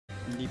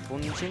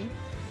NIPPON-JIN.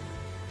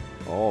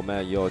 Oh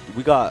man, yo,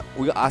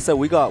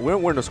 we're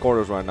in winners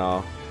quarters right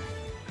now.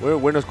 We're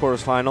in winners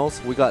quarters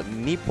finals. We got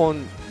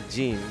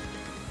NIPPON-JIN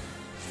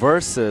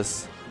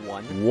versus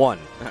one.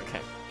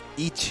 Okay.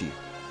 Ichi.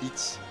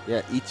 Ichi.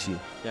 Yeah, Ichi.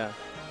 Yeah.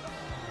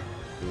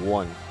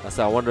 One. That's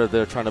why I wonder if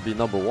they're trying to be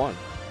number one.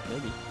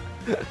 Maybe.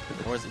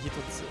 Or is it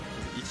Hitotsu? Is it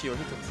Ichi or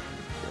Hitotsu?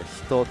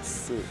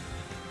 Hitotsu.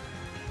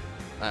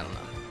 I don't know.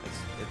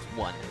 It's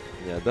one.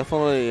 Yeah,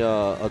 definitely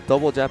a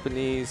double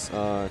Japanese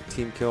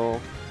team kill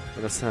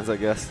in a sense, I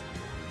guess.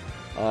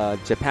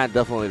 Japan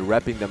definitely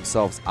repping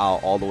themselves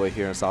out all the way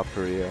here in South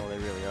Korea. Oh, they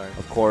really are.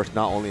 Of course,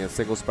 not only in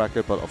singles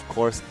bracket, but of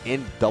course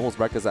in doubles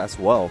brackets as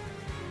well.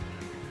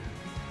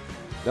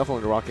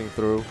 Definitely rocking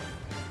through.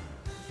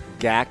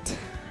 Gacked.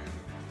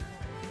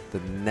 The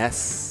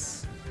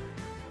Ness.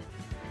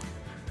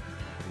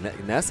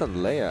 Ness and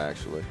Leia,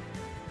 actually.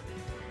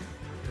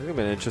 It's going to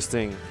be an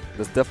interesting.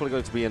 There's definitely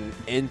going to be an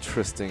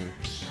interesting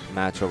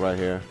matchup right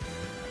here.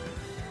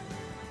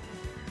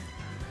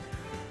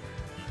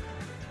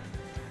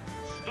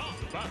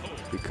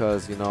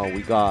 Because, you know,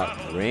 we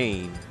got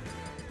Rain.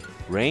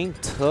 Rain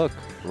took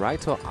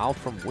Raito out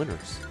from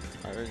winners.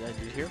 I did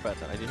hear about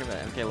that. I did hear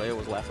that. MK Leia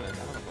was laughing at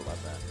that. About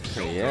that.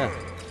 Yeah.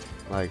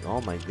 Like,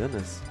 oh my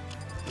goodness.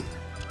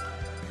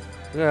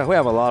 Yeah, we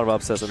have a lot of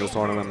upsets in this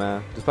tournament,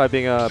 man. Despite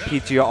being a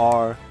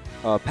PGR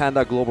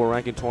Panda Global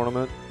Ranking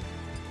Tournament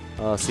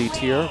C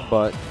tier,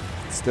 but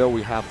still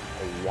we have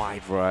a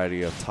wide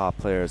variety of top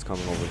players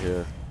coming over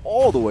here.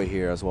 All the way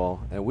here as well.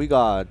 And we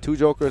got two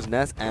Jokers,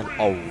 Ness, and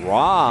a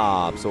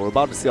R.O.B. So we're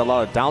about to see a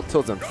lot of down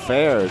tilts and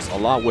fairs,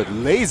 along with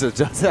lasers,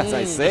 just as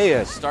I say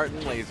it. Starting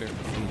laser.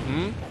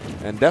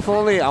 And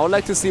definitely, I would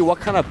like to see what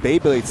kind of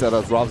Beyblade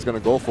setups R.O.B's going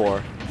to go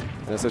for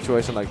in a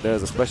situation like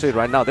this. Especially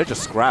right now, they're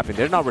just scrapping.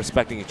 They're not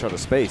respecting each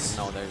other's space.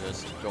 No, they're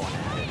just going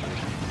at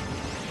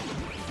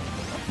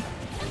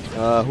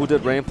it. Who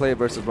did Rain play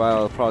versus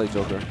Ryle? Probably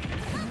Joker.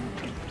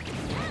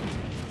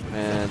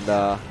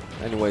 And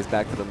anyways,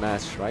 back to the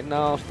match. Right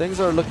now, things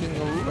are looking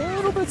a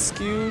little bit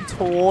skewed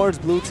towards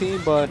blue team,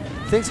 but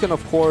things can,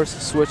 of course,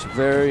 switch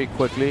very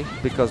quickly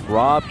because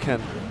R.O.B can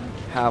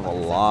have a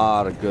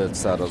lot of good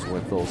setups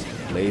with those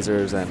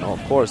lasers and, of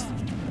course,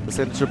 the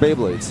signature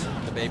Beyblades.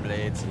 The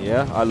Beyblades.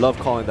 Yeah, I love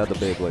calling that the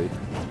Beyblade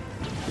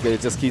because it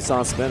just keeps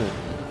on spinning.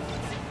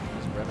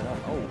 Just rev it up.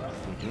 Oh.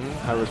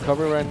 High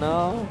recovery right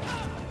now.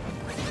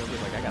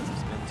 Like I got some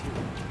spin too.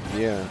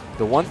 Yeah,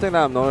 the one thing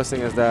that I'm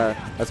noticing is that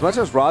as much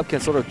as R.O.B can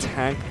sort of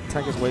tank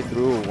his way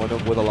through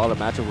with a lot of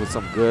matchups with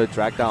some good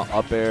drag down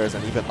up airs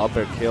and even up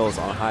air kills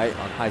on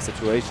high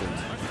situations,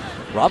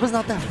 R.O.B is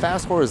not that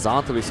fast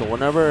horizontally, so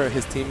whenever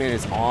his teammate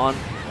is on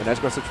an edge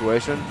guard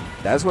situation,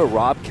 that's where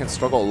R.O.B can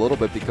struggle a little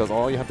bit because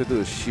all you have to do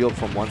is shield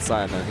from one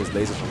side and then his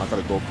lasers are not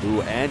going to go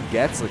through and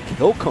gets a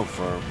kill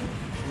confirmed.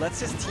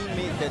 Lets his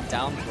teammate get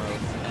down throws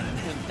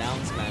and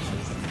down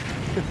smashes.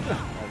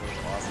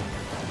 Awesome.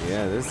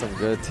 Yeah, there's some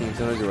good team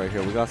synergy right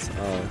here. We got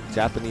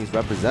Japanese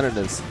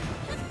representatives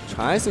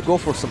trying to go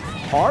for some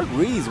hard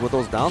reads with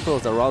those down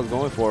throws that R.O.B is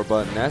going for,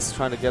 but Ness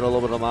trying to get a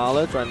little bit of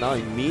mileage right now.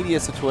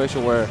 Immediate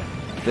situation where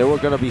they were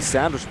going to be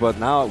sandwiched, but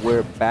now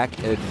we're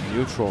back in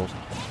neutral.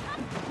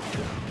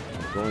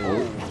 Going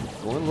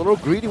a little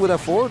greedy with that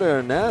forward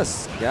there,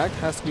 Ness. Gak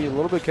has to be a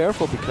little bit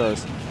careful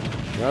because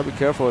you gotta be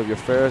careful if your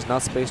fair is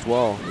not spaced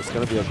well. It's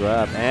going to be a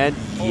grab. And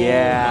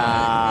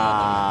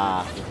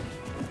yeah.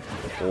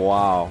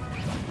 Wow.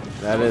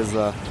 That is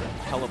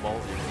hella ballsy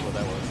is what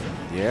that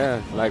was.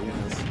 Yeah, like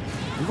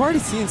we've already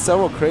seen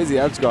several crazy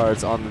edge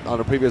guards on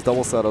the previous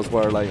double setups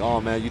where like,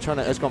 oh man, you trying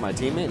to edge guard my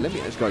teammate? Let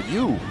me edge guard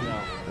you.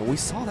 Yeah. And we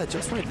saw that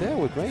just right there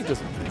with Rain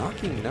just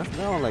knocking Ness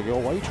down. Like, yo,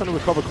 why are you trying to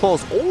recover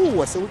close?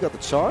 Oh, I said we got the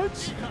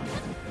charge.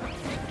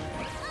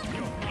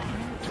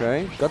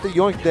 Okay, got the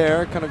yoink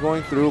there, kind of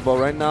going through, but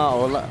right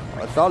now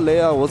I thought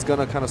Leia was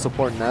gonna kind of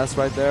support Ness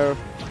right there,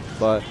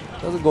 but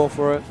doesn't go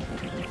for it.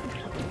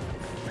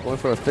 Going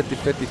for a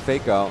 50-50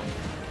 fake out.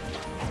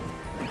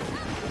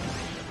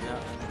 Yeah.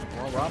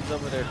 Well, R.O.B's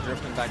over there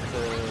drifting back to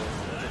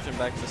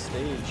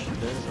stage.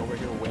 They're over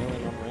here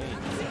wailing on Rain.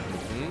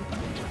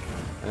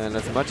 And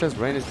as much as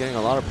Rain is getting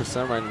a lot of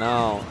percent right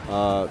now,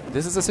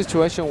 this is a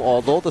situation where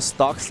although the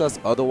stock says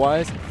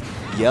otherwise,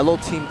 yellow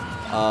team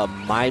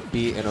might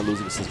be in a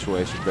losing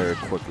situation very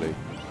quickly.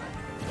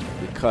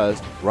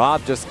 Because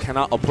R.O.B just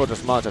cannot approach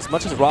as much. As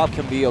much as R.O.B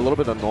can be a little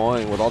bit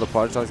annoying with all the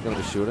projectiles he's going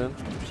to be shooting,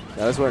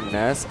 that is where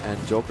Ness and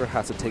Joker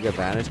has to take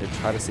advantage and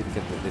try to see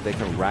if they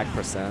can rack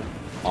percent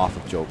off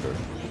of Joker.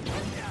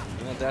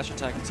 And that dash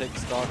attack can take the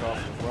stock off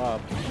of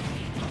R.O.B.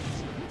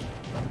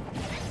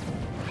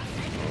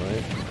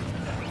 Alright.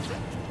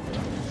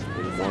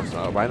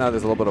 Right now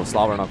there's a little bit of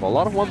slobber knuckle. A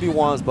lot of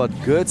 1v1s, but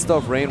good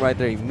stuff. Rain right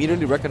there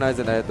immediately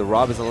recognizing that the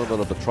R.O.B is in a little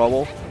bit of the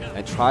trouble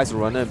and tries to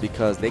run in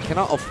because they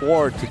cannot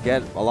afford to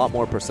get a lot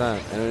more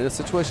percent. And in a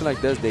situation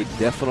like this, they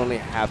definitely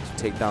have to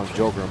take down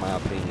Joker, in my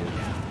opinion.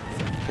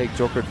 Take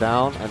Joker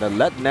down and then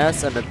let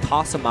Ness and then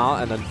toss him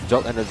out and then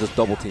just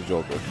double team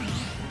Joker.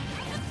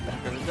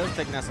 Because it does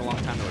take Ness a long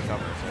time to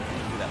recover, so if you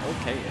can do that,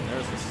 okay, and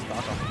there's the stock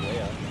off of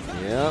Leia.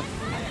 Yep.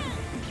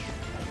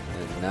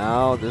 And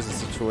Now there's a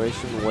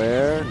situation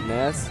where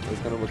Ness is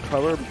going to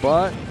recover,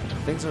 but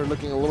things are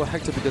looking a little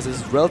hectic because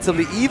it's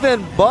relatively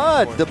even,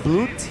 but the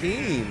blue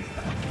team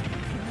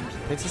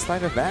takes a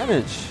slight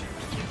advantage.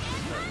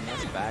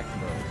 Ness back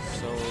throw,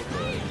 so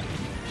good.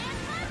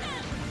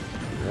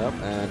 Yep,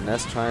 and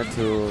Ness trying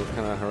to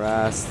kind of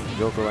harass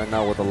Joker right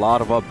now with a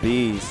lot of up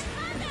Bs.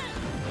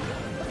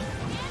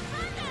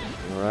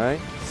 All right.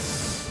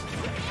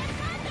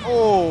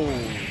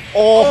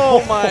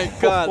 Oh my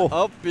god,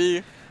 up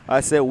B. I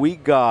said we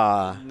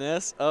got.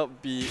 Ness up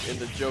B and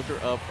the Joker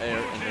up air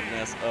and the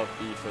Ness up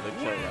B for the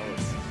kill. That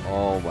was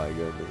Oh my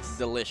goodness.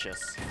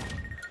 delicious.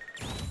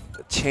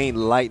 Chain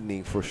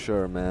lightning for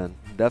sure, man.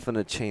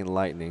 Definite chain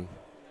lightning.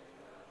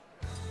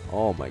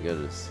 Oh my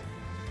goodness.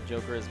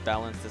 Joker is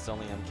balanced, it's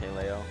only MK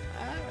Leo.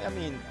 I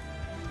mean,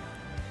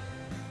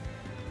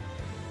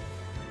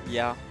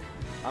 yeah.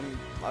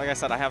 Like I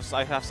said, I have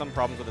some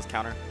problems with his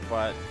counter,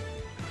 but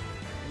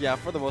yeah,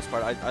 for the most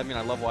part, I mean,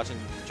 I love watching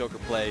Joker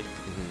play.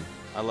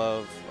 I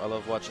love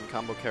watching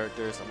combo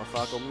characters. I'm a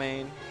Falco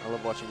main. I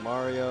love watching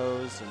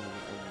Marios and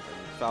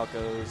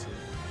Falcos and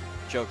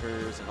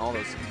Jokers and all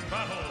those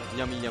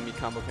yummy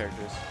combo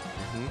characters.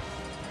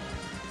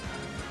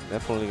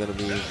 Definitely gonna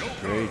be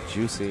very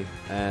juicy.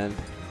 And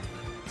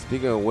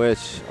speaking of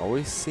which, are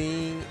we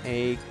seeing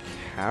a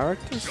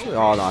character switch?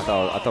 Oh no, I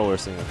thought we were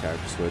seeing a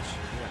character switch.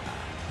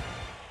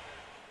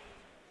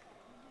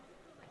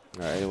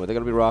 All right, anyway, they're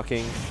gonna be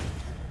rocking.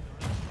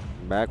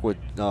 Back with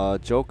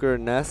Joker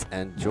Ness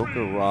and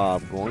Joker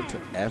Rob going to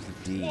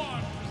FD.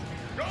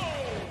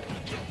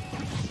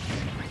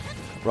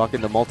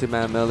 Rocking the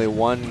Multi-Man Melee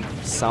 1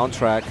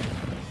 soundtrack.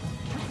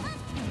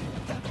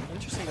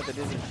 Interesting that they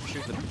didn't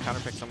choose the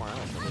counter pick somewhere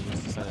else. That they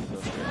used to send it to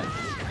those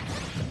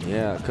straight.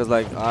 Yeah, because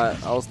like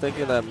I was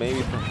thinking that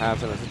maybe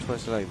perhaps in a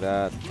situation like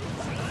that,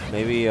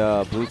 maybe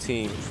blue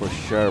team for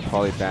sure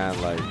probably ban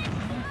like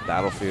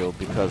Battlefield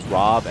because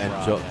Rob and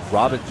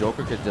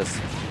Joker could just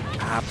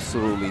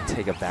absolutely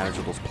take advantage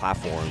of those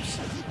platforms.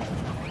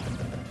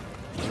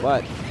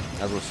 But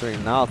as we're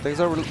seeing now, things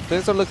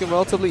are looking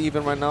relatively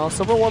even right now.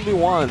 Several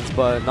 1v1s,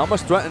 but not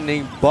much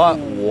threatening. But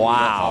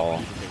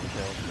wow,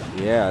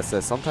 yeah, it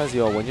says sometimes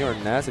when you're a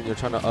Ness and you're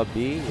trying to up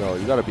B,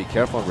 you gotta be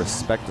careful and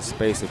respect the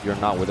space if you're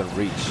not within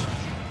reach.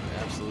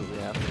 Yeah, absolutely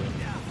have to.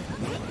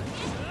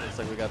 Looks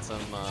like we got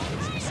some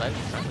exciting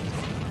trends.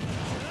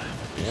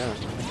 Yeah.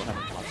 We're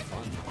having lots of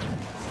fun.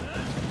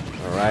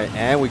 All right,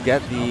 and we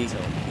get the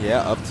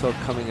up tilt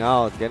coming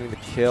out, getting the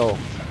kill.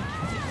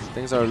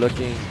 Things are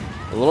looking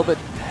a little bit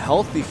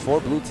healthy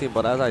for blue team,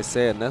 but as I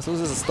said, Ness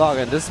loses a stock,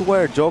 and this is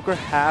where Joker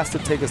has to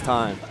take his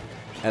time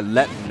and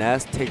let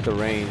Ness take the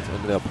reins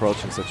in the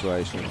approaching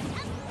situation.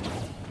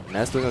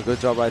 Ness doing a good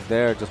job right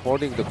there, just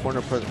holding the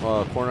corner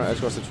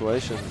edge guard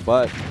situation,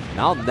 but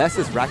now Ness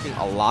is racking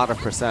a lot of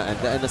percent,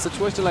 and in a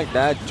situation like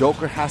that,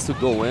 Joker has to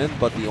go in,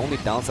 but the only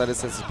downside is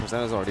since his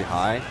percent is already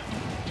high,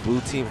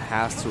 blue team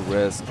has to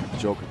risk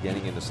Joker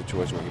getting in a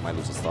situation where he might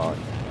lose a stock.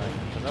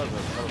 Right. That was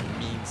a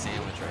mean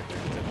sandwich right there.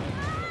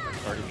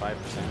 35%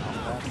 off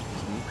that.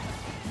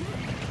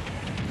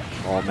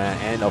 Oh man,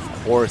 and of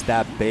course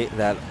that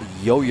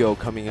yo-yo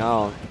coming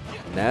out.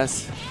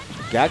 Ness,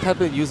 Gag had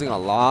been using a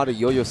lot of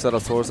yo-yo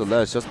setups towards the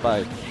ledge just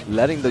by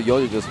letting the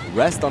yo-yo just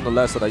rest on the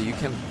ledge so that you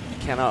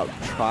cannot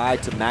try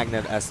to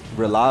magnet as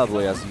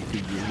reliably as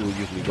you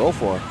usually go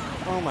for.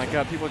 Oh my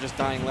god, people are just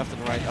dying left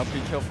and right. Up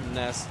B kill from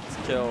Ness,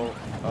 kill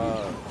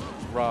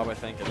Rob, I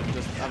think. And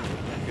just, I mean,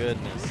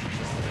 goodness. Just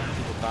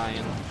people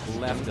dying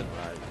left and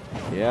right.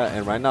 Yeah,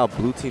 and right now,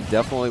 blue team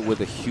definitely with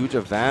a huge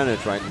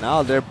advantage right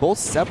now. They're both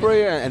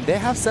separated, and they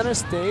have center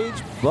stage,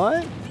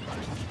 but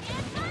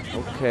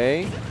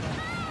okay.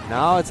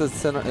 Now it's a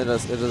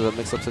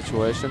mix-up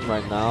situation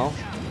right now.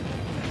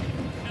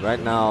 Right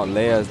now,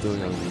 Leia is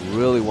doing a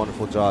really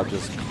wonderful job,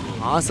 just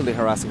constantly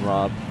harassing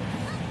Rob.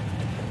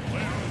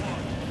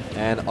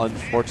 And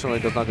unfortunately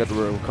does not get to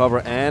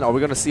recover. And are we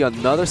going to see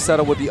another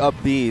setup with the up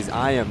Bs?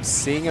 I am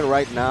seeing it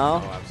right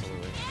now. Oh,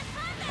 absolutely.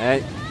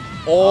 And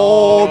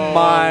oh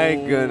my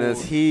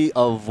goodness, he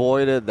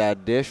avoided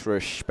that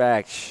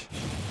disrespect.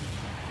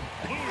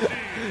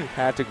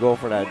 Had to go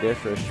for that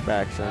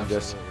disrespect and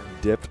just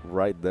dipped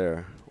right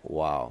there.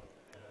 Wow.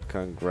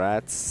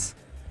 Congrats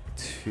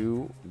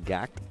to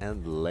Gact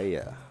and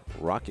Leia.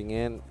 Rocking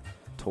in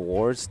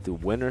towards the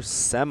winner's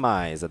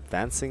semis,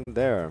 advancing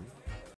there.